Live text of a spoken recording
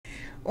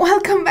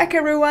Welcome back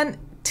everyone!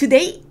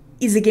 Today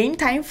is a game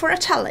time for a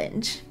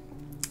challenge.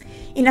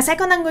 In a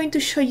second I'm going to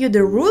show you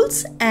the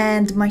rules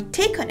and my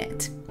take on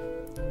it.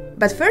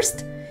 But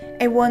first,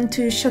 I want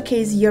to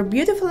showcase your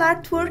beautiful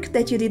artwork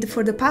that you did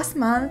for the past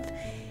month.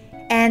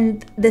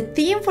 And the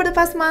theme for the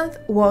past month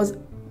was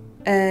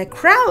a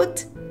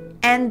crowd,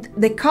 and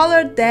the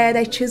color that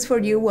I chose for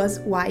you was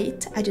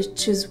white. I just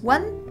chose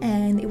one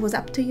and it was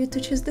up to you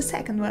to choose the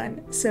second one.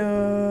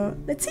 So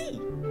let's see!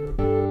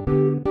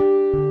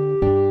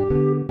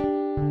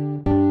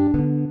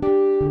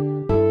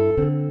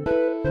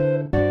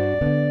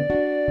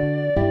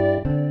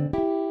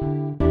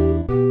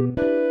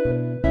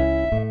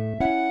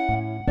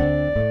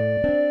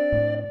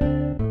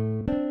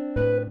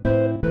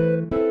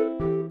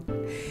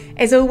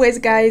 As always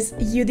guys,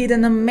 you did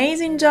an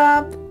amazing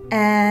job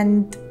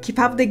and keep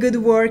up the good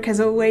work as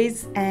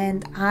always,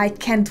 and I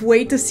can't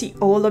wait to see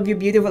all of your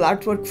beautiful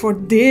artwork for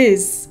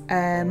this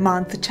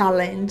month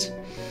challenge.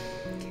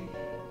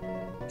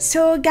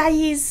 So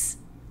guys,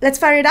 let's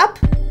fire it up!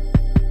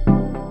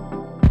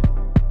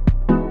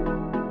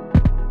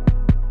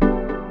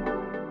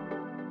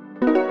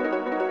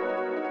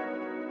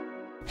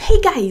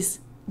 Hey guys,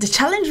 the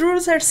challenge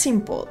rules are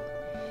simple.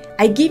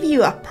 I give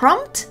you a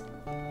prompt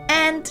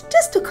and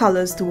just two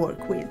colors to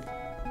work with.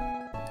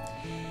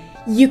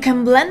 You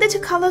can blend the two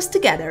colors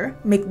together,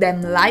 make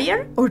them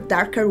lighter or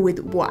darker with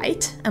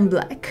white and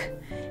black.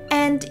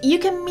 And you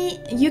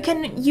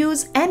can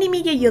use any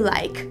media you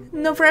like.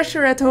 No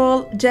pressure at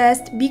all,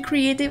 just be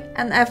creative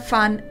and have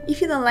fun.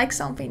 If you don't like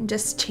something,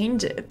 just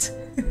change it.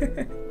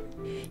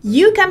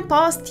 You can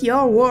post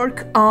your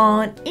work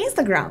on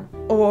Instagram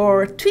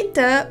or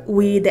Twitter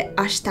with the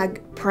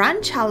hashtag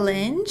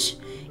PRANCHALLENGE.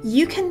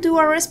 You can do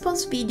a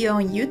response video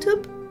on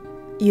YouTube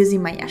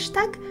using my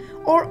hashtag,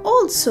 or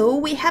also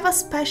we have a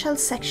special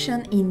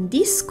section in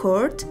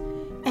Discord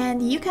and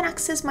you can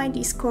access my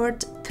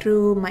Discord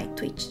through my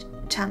Twitch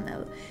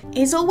channel.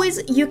 As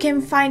always, you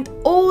can find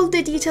all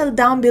the details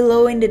down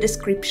below in the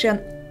description.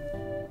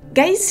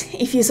 Guys,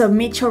 if you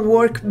submit your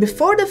work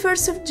before the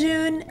 1st of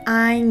June,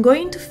 I'm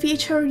going to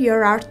feature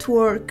your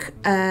artwork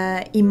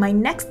in my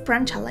next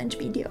Prank Challenge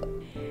video.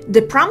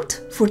 The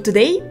prompt for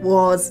today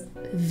was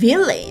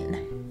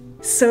villain.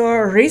 So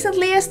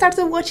recently I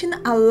started watching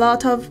a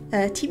lot of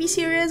TV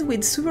series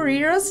with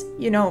superheroes,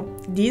 you know,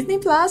 Disney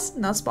Plus,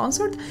 not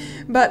sponsored,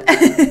 but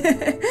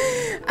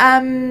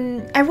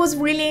I was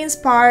really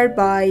inspired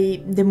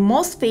by the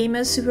most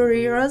famous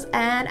superheroes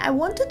and I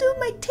want to do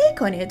my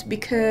take on it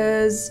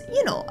because,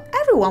 you know,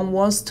 everyone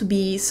wants to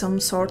be some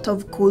sort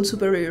of cool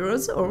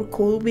superheroes or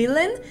cool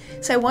villain,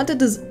 so I wanted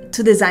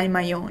to design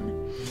my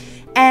own.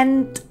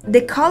 And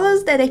the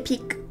colors that I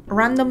picked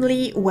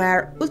randomly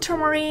were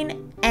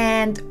ultramarine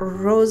and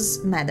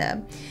rose madder.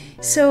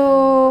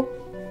 So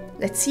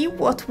let's see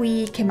what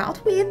we came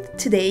out with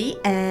today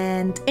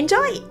and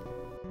enjoy!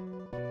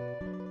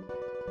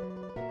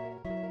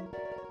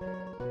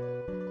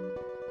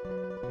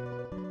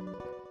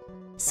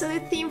 So the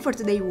theme for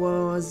today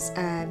was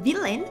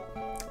villain,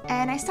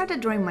 and I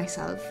started drawing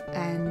myself,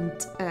 and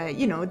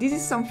you know, this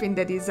is something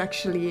that is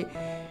actually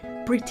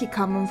pretty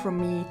common for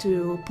me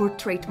to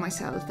portray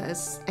myself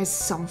as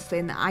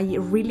something. I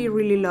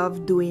really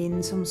love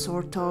doing some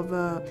sort of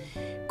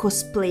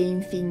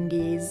cosplaying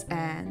thingies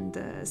and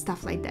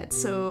stuff like that.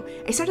 So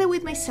I started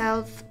with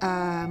myself,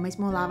 my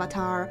small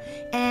avatar,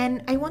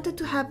 and I wanted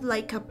to have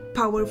like a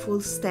powerful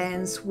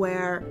stance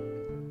where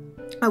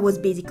I was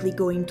basically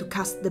going to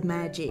cast the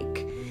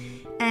magic.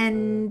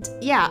 And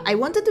yeah, I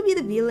wanted to be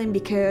the villain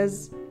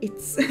because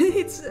it's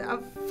a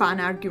fun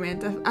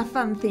argument, a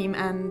fun theme,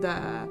 and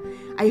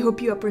I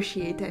hope you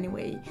appreciate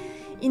anyway.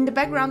 In the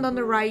background on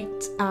the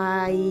right,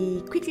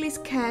 I quickly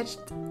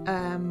sketched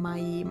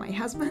my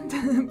husband,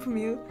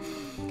 Pramil,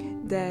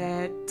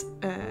 that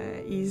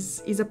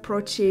is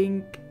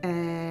approaching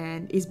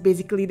and is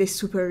basically the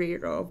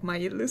superhero of my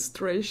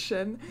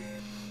illustration.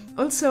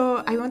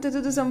 Also, I wanted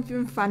to do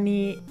something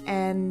funny,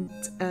 and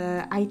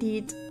I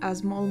did a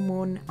small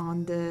moon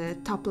on the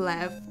top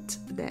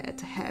left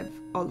that have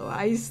hollow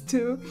eyes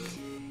too.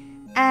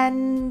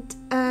 And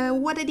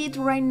what I did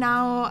right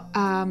now,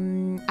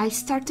 I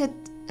started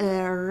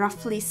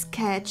roughly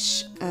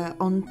sketch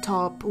on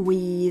top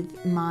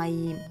with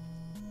my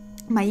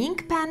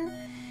ink pen.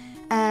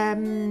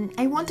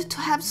 I wanted to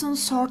have some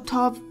sort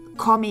of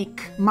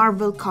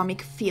Marvel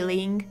comic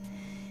feeling,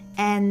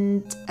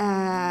 and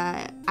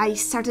I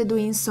started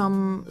doing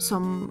some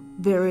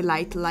very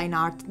light line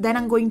art. Then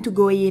I'm going to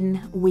go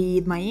in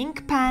with my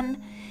ink pen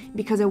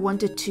because I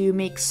wanted to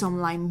make some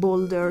line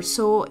bolder.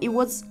 So it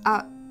was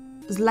a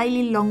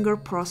slightly longer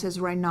process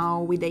right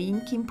now with the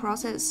inking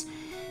process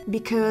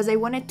because I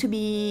wanted to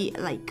be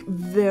like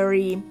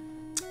very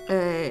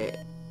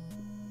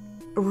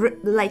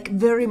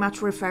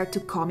much referred to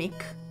comic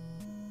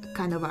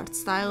kind of art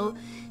style.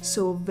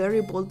 So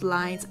very bold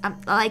lines.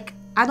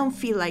 I don't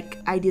feel like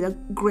I did a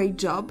great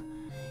job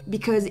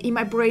because in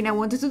my brain I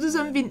wanted to do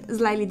something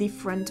slightly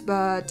different,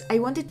 but I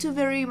wanted to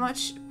very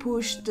much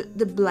push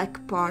the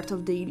black part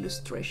of the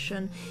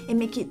illustration and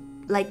make it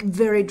like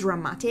very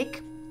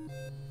dramatic.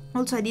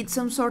 Also, I did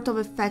some sort of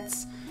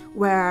effects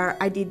where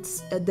I did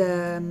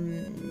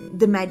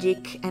the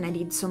magic, and I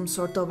did some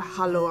sort of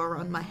halo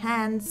around my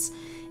hands,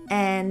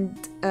 and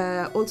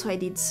also I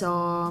did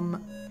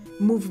some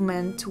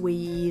movement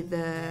with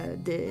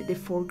the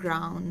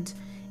foreground,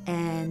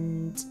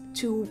 and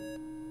to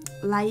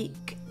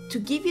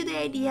give you the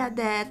idea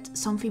that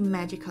something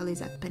magical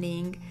is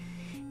happening.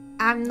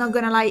 I'm not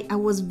gonna lie, I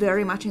was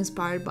very much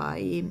inspired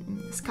by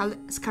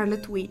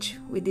Scarlet Witch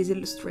with this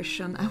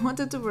illustration. I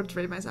wanted to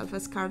portray myself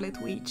as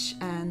Scarlet Witch,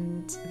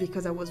 and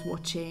because I was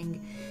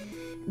watching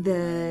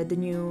the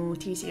new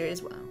TV series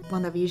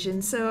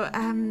WandaVision. So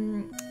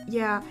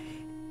yeah,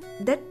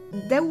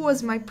 that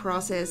was my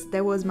process.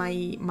 That was my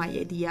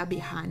idea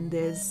behind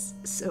this.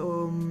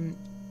 So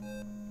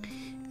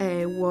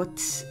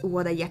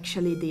what I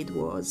actually did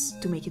was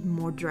to make it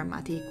more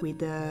dramatic with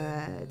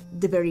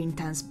the very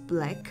intense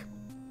black.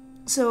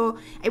 So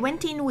I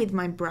went in with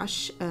my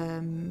brush,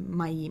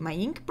 my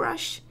ink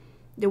brush,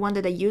 the one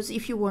that I use.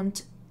 If you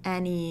want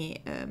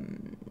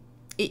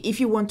if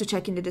you want to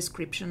check in the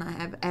description, I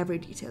have every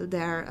detail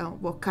there,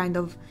 what kind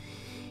of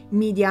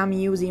media I'm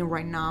using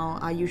right now.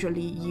 I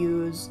usually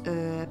use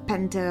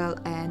Pentel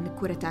and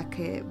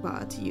Kuretake,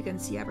 but you can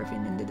see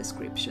everything in the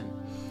description.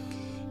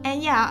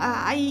 And yeah,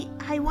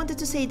 I wanted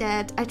to say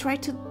that I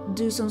tried to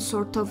do some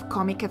sort of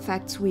comic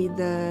effects with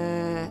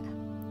the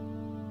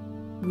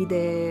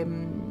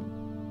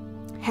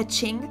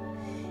hatching,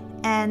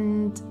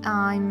 and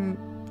I'm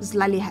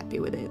slightly happy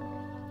with it.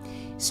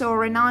 So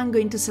right now I'm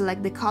going to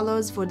select the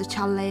colors for the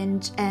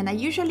challenge, and I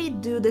usually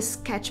do the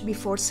sketch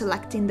before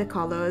selecting the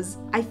colors.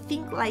 I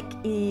think like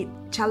it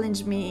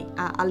challenged me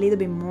a little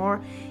bit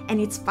more, and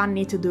it's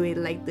funny to do it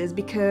like this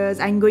because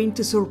I'm going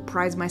to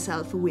surprise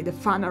myself with a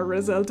final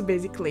result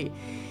basically.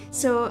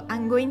 So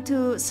I'm going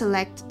to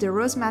select the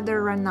Rose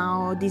Madder right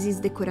now. This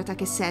is the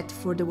Kuretake set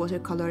for the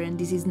watercolor, and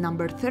this is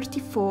number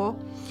 34.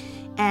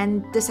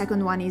 And the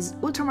second one is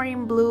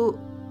Ultramarine Blue,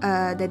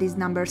 that is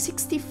number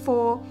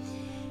 64.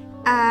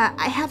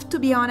 I have to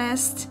be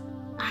honest,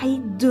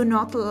 I do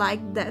not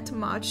like that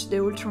much the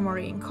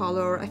ultramarine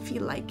color. I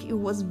feel like it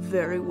was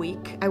very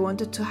weak. I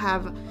wanted to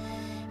have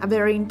a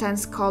very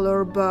intense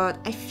color, but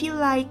I feel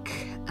like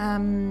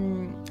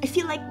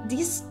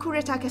this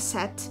Kuretake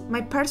set,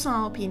 my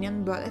personal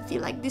opinion, but I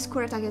feel like this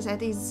Kuretake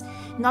set is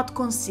not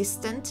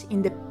consistent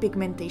in the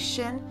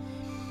pigmentation.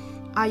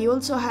 I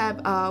also have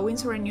a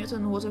Winsor &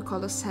 Newton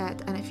watercolor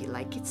set, and I feel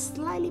like it's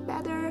slightly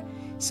better,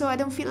 so I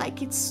don't feel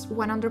like it's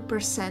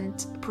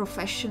 100%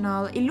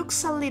 professional. It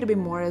looks a little bit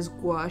more as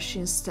gouache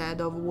instead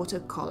of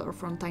watercolor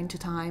from time to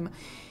time,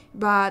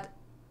 but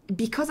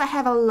because I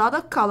have a lot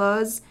of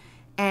colors,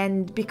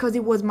 and because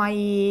it was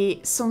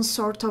some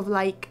sort of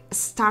like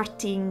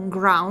starting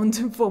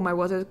ground for my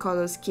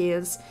watercolor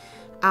skills,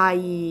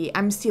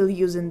 I'm still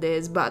using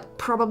this, but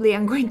probably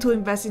I'm going to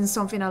invest in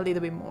something a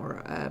little bit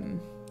more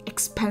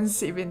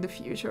expensive in the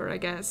future, I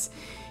guess,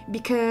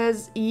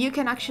 because you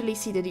can actually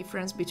see the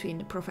difference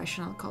between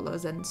professional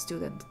colors and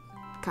student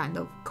kind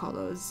of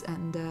colors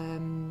and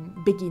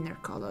beginner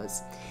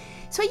colors.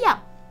 So yeah,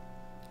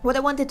 what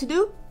I wanted to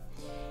do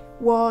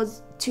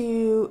was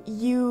to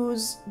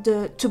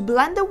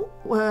blend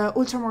the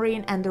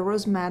ultramarine and the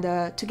rose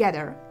madder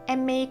together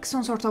and make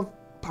some sort of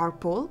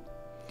purple,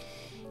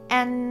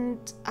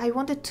 and I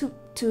wanted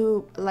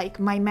to like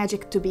my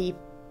magic to be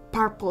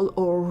purple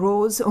or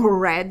rose or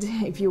red,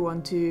 if you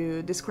want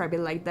to describe it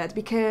like that,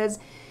 because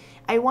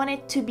I want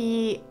it to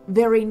be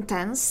very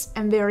intense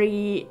and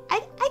very,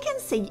 I can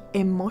say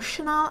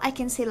emotional, I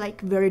can say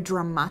like very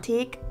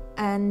dramatic,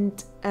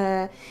 and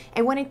I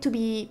want it to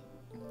be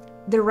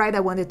the red. I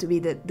want it to be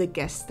the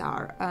guest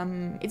star.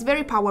 It's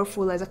very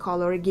powerful as a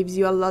color, it gives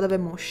you a lot of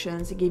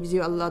emotions, it gives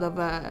you a lot of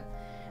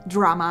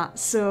drama,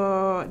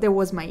 so that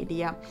was my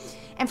idea.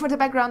 And for the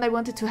background I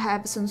wanted to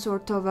have some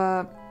sort of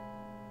a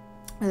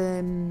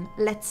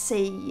let's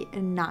say a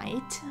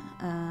night,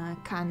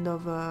 kind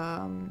of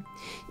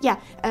yeah,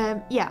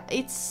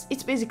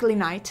 it's basically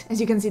night. As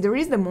you can see, there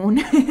is the moon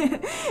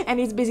and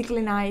it's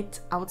basically night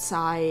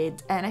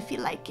outside, and I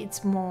feel like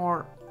it's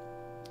more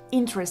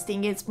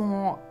interesting, it's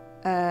more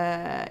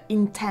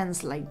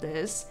intense like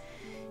this,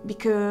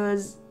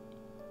 because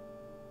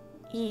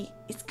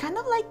it's kind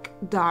of like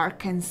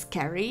dark and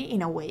scary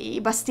in a way,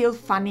 but still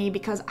funny,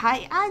 because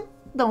I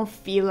don't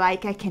feel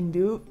like I can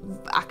do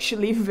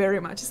actually very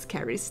much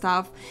scary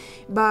stuff.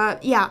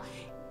 But yeah,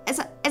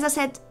 as I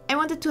said, I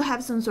wanted to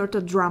have some sort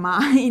of drama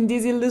in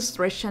this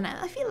illustration, and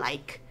I feel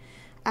like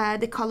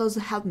the colors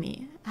helped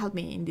me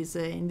in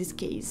this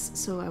case,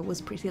 so I was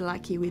pretty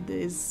lucky with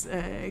this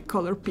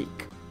color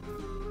pick.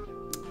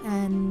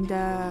 And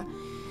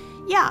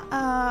yeah,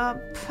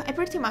 I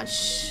pretty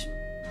much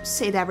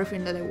said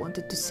everything that I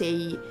wanted to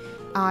say.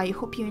 I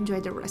hope you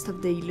enjoyed the rest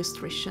of the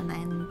illustration,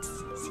 and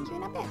see you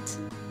in a bit.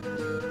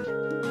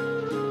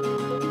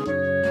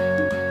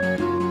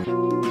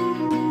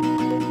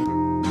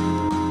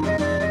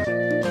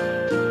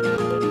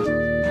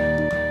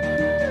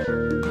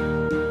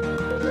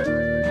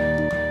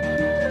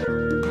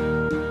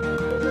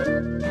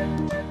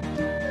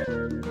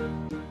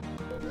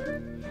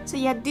 So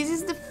yeah, this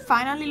is the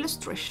final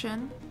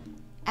illustration,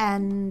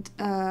 and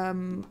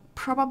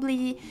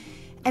probably,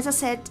 as I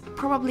said,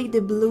 probably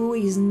the blue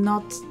is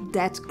not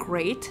that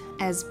great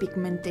as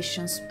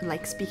pigmentations,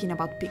 like speaking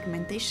about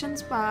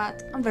pigmentations,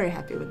 but I'm very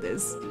happy with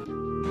this.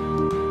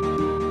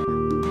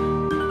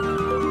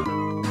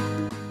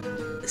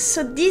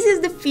 So this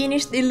is the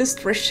finished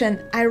illustration.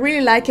 I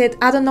really like it.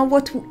 I don't know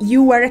what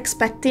you were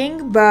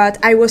expecting, but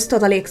I was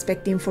totally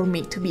expecting for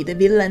me to be the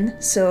villain.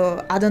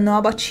 So I don't know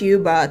about you,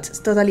 but it's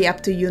totally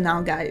up to you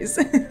now, guys.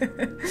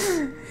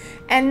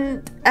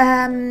 And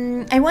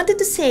I wanted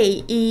to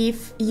say,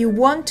 if you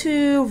want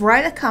to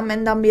write a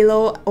comment down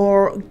below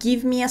or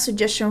give me a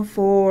suggestion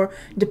for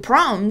the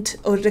prompt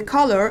or the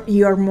color,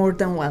 you are more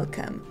than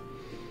welcome.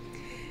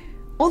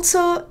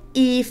 Also,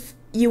 if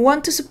you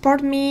want to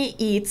support me,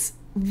 it's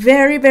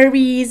very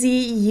easy.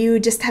 You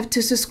just have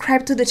to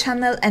subscribe to the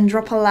channel and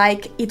drop a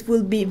like. It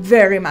will be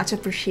very much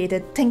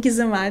appreciated. Thank you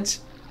so much.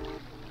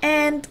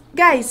 And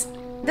guys,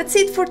 that's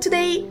it for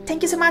today.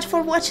 Thank you so much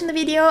for watching the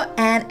video,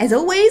 and as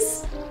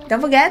always,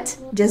 don't forget,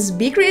 just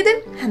be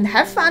creative and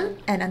have fun,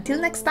 and until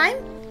next time,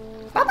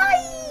 bye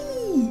bye!